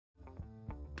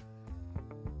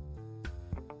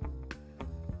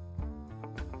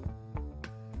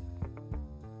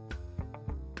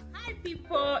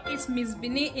people, it's Miss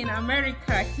Bini in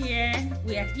America here.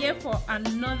 We are here for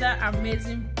another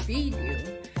amazing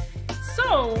video.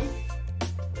 So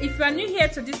if you are new here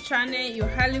to this channel, you're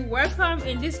highly welcome.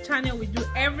 In this channel we do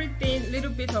everything, little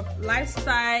bit of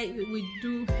lifestyle, we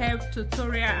do health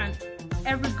tutorial and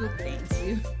every good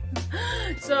things.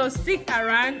 So stick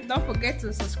around, don't forget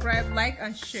to subscribe, like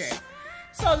and share.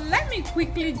 So let me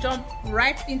quickly jump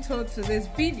right into today's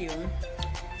video.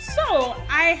 So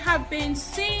I have been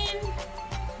seeing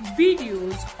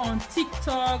videos on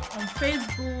TikTok, on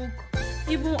Facebook,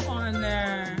 even on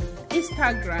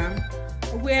Instagram,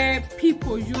 where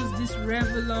people use this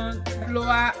Revlon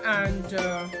blower and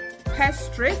hair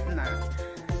straightener.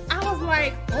 I was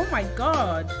like, oh my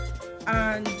god.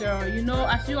 And you know,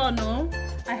 as you all know,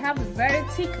 I have a very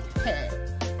thick hair,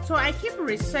 so I keep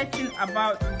researching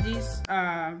about this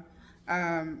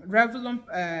Revlon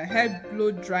hair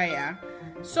blow dryer.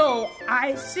 So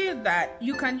I see that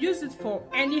you can use it for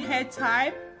any hair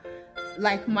type,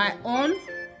 like my own.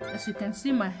 As you can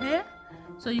see my hair,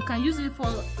 so you can use it for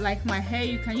like my hair,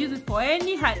 you can use it for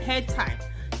any hair type.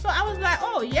 So I was like,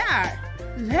 oh yeah,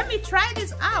 let me try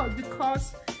this out,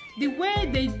 because the way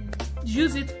they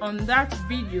use it on that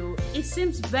video, it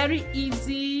seems very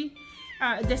easy.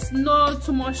 There's no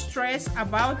too much stress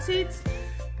about it.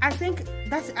 I think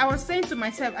that's, I was saying to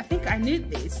myself, I think I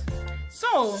need this.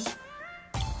 So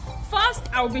first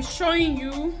I'll be showing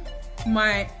you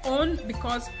my own,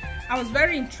 because I was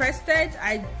very interested.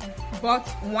 I bought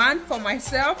one for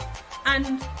myself,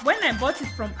 and when I bought it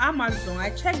from Amazon, I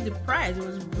checked the price. It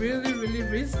was really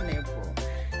reasonable,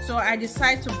 so I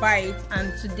decided to buy it,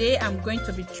 and today I'm going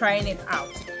to be trying it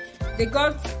out. They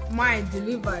got mine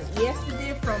delivered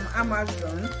yesterday from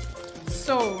Amazon,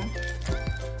 so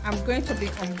I'm going to be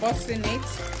unboxing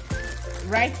it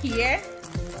right here.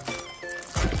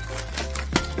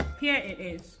 Here it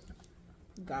is,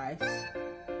 guys.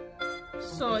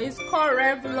 So it's called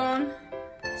Revlon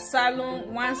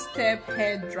Salon One-Step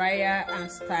Hair Dryer and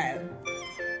Style.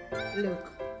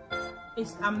 Look,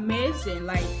 it's amazing.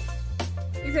 Like,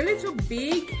 it's a little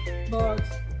big, but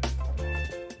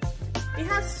it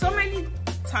has so many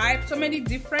types, so many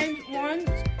different ones.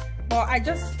 But I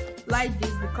just like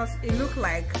this because it looks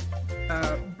like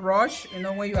a brush, you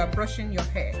know, when you are brushing your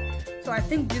hair. So I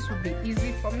think this would be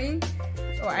easy for me.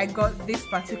 So I got this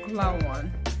particular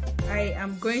one. I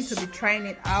am going to be trying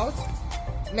it out.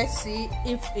 Let's see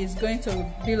if it's going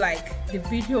to be like the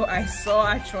video I saw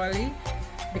actually,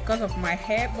 because of my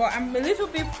hair. But I'm a little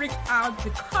bit freaked out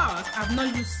because I've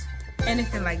not used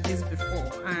anything like this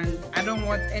before, and I don't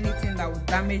want anything that would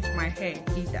damage my hair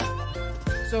either.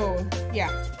 So yeah,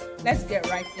 let's get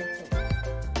right into it.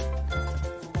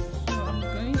 So I'm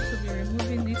going to be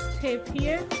removing this tape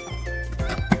here.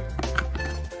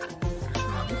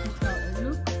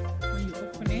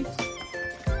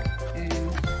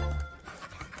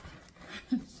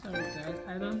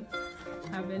 I don't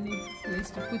have any place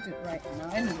to put it right now.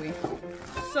 Anyway,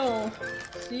 so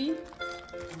see,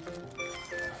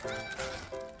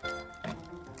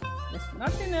 there's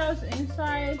nothing else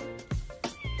inside,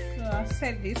 so I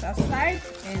set this aside,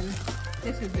 and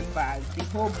this is the bag, the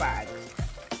whole bag.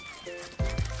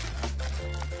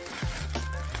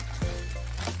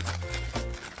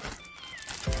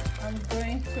 I'm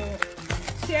going to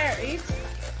tear it,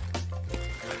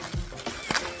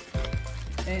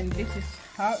 and this is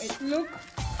how it looks.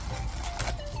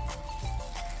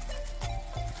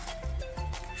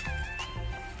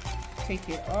 Take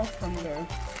it off from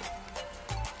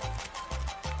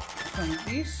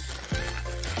this.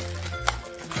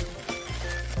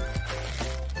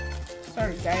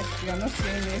 Sorry guys, you're not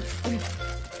seeing it.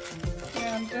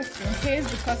 Yeah, I'm just in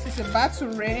case, because it's about to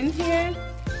rain here.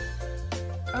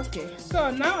 Okay,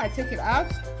 so now I take it out.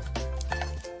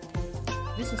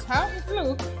 This is how it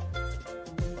looks.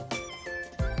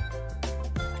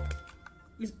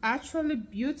 It's actually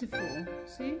beautiful.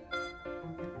 See,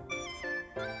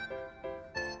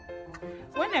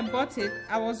 when I bought it,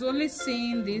 I was only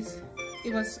seeing this,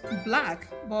 it was black,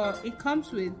 but it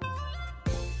comes with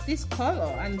this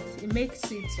color and it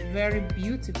makes it very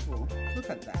beautiful.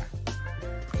 Look at that.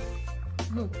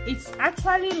 Look, it's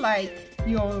actually like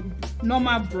your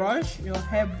normal brush, your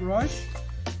hair brush.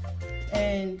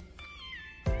 And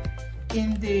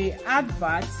in the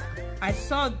advert, I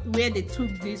saw where they took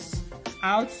this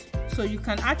out, so you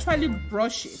can actually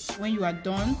brush it when you are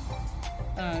done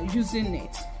using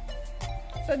it.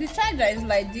 So the charger is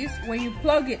like this. When you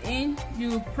plug it in,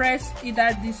 you press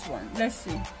either this one. Let's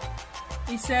see,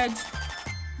 it said,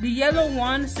 the yellow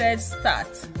one says start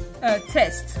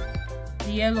test,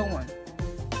 the yellow one,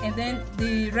 and then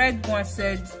the red one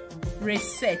said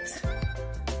reset.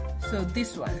 So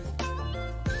this one,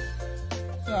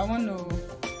 So I want to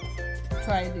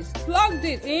try this. Plugged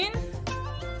it in,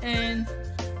 and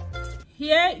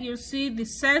here you see the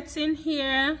setting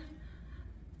here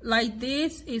like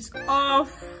this is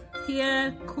off,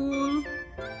 here cool,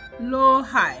 low,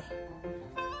 high.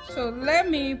 So let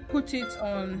me put it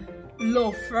on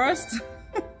low first. No,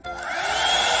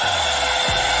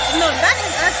 that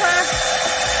is actually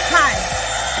high.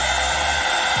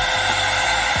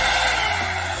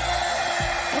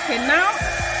 Okay, now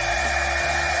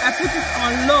I put it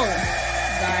on low,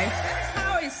 guys. That's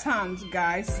how it sounds,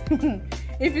 guys.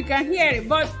 If you can hear it,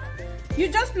 but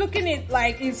you're just looking at it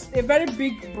like it's a very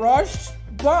big brush,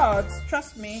 but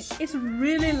trust me, it's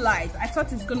really light. I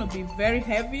thought it's gonna be very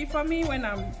heavy for me when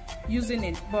I'm using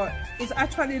it, but it's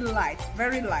actually light,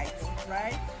 very light,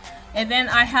 right? And then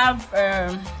I have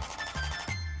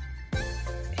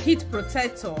heat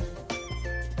protector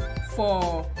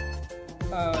for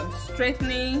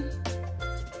straightening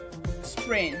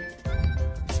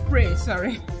spray,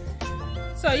 sorry.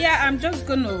 So yeah, I'm just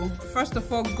gonna first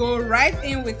of all go right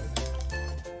in with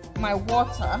my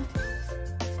water,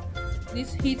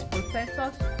 this heat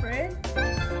protector spray.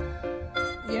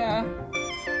 Yeah.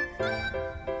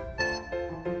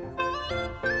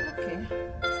 Okay.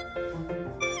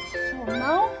 So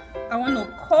now I want to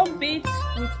comb it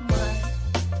with my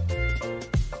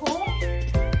comb.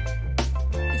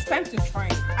 It's time to try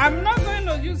it. I'm not going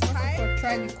to use high or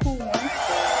try the cool one.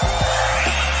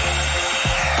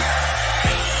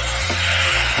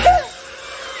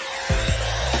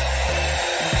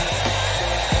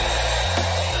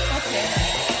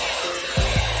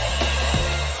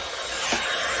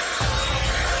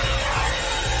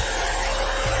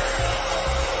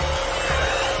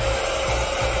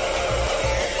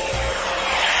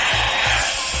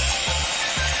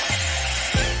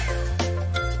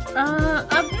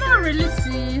 I've not really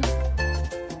seen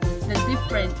the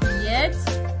difference yet.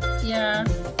 Yeah,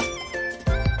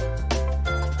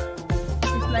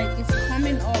 it's like it's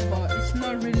coming up, but it's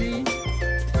not really.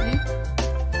 See?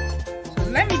 So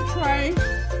let me try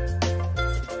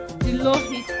the low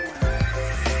heat one.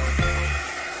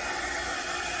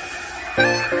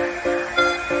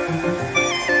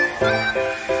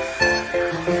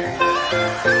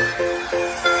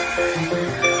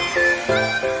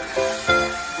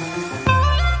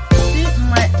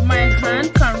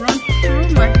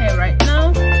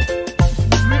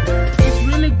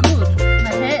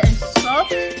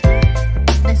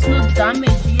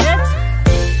 Damage yet,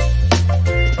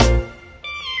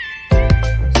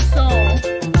 so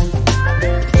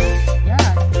yeah,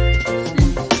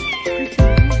 seems pretty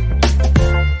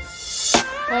good.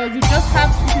 Or you just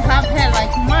have, if you have hair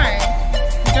like mine,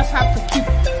 you just have to keep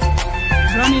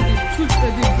running the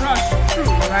brush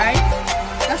through, right?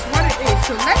 That's what it is.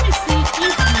 So let me see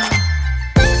if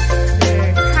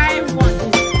the high one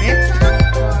is better.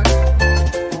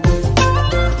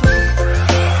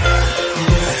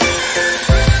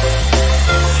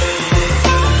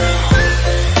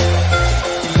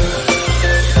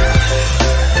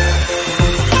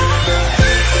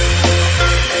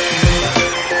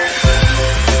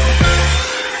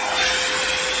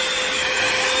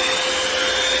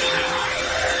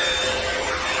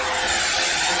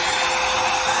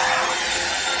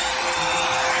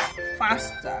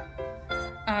 Faster,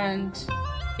 and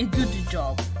it do the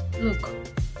job. Look,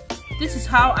 this is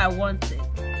how I want it.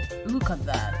 Look at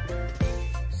that.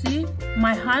 See,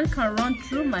 my hand can run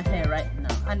through my hair right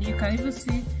now, and you can even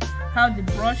see how the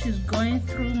brush is going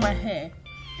through my hair.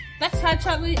 That's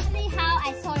actually how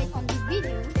I saw it on the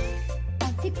video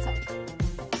on TikTok.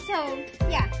 So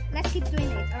yeah, let's keep doing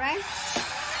it, alright?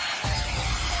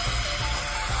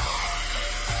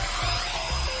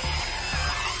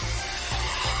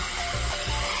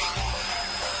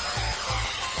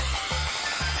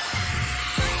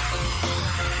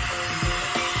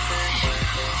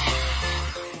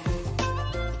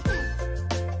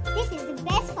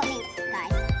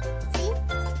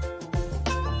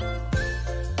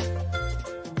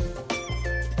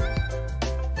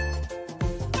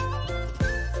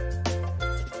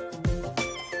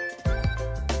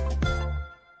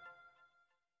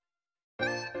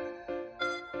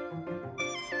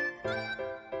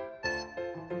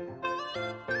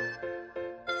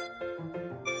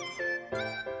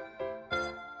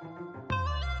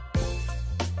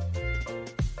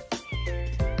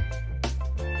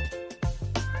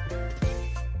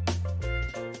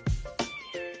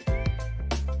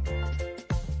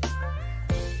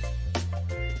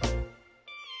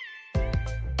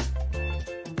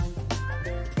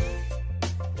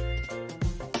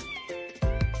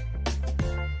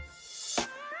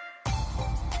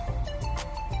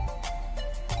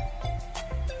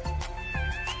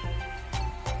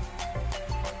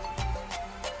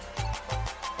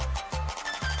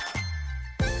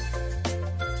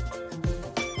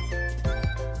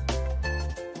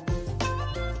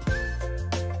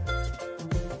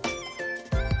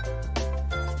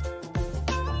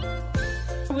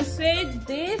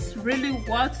 really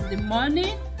worth the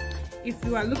money. If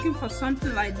you are looking for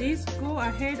something like this, go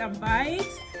ahead and buy it.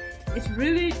 It's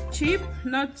really cheap,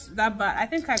 not that bad. I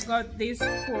think I got this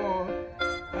for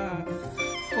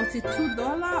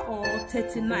 $42 or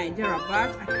 $39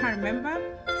 thereabout. I can't remember.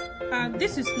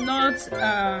 This is not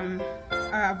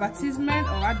advertisement,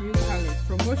 or how do you call it,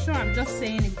 promotion. I'm just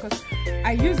saying it because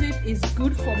I use it. It's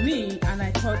good for me, and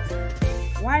I thought,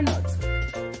 why not?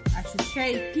 I should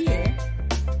share it here.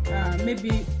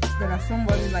 Maybe there are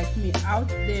somebody like me out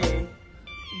there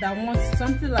that wants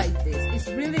something like this. It's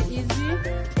really easy.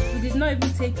 It did not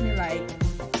even take me like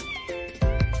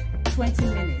 20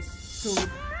 minutes to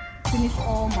finish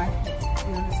all my hair,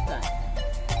 you understand?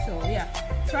 So yeah,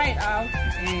 try it out,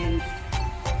 and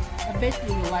I bet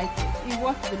you will like it. It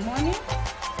worth the money.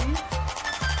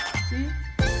 See?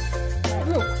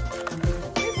 Look,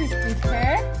 this is the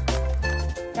hair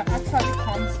that actually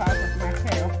comes out of my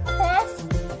hair. Of course,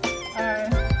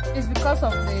 it's because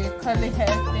of the curly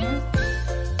hair thing.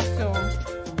 So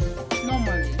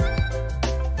normally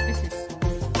this is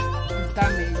the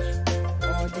damage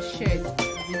or the shade,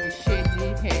 the shady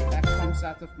hair that comes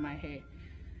out of my hair.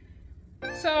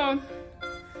 So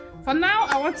for now,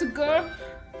 I want to go,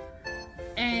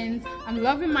 and I'm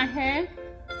loving my hair.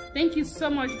 Thank you so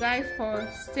much, guys, for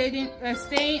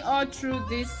staying all through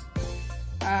this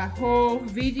whole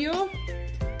video.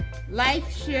 Like,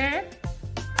 share,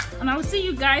 and I will see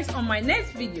you guys on my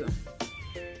next video.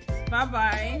 Bye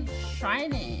bye.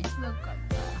 Shining.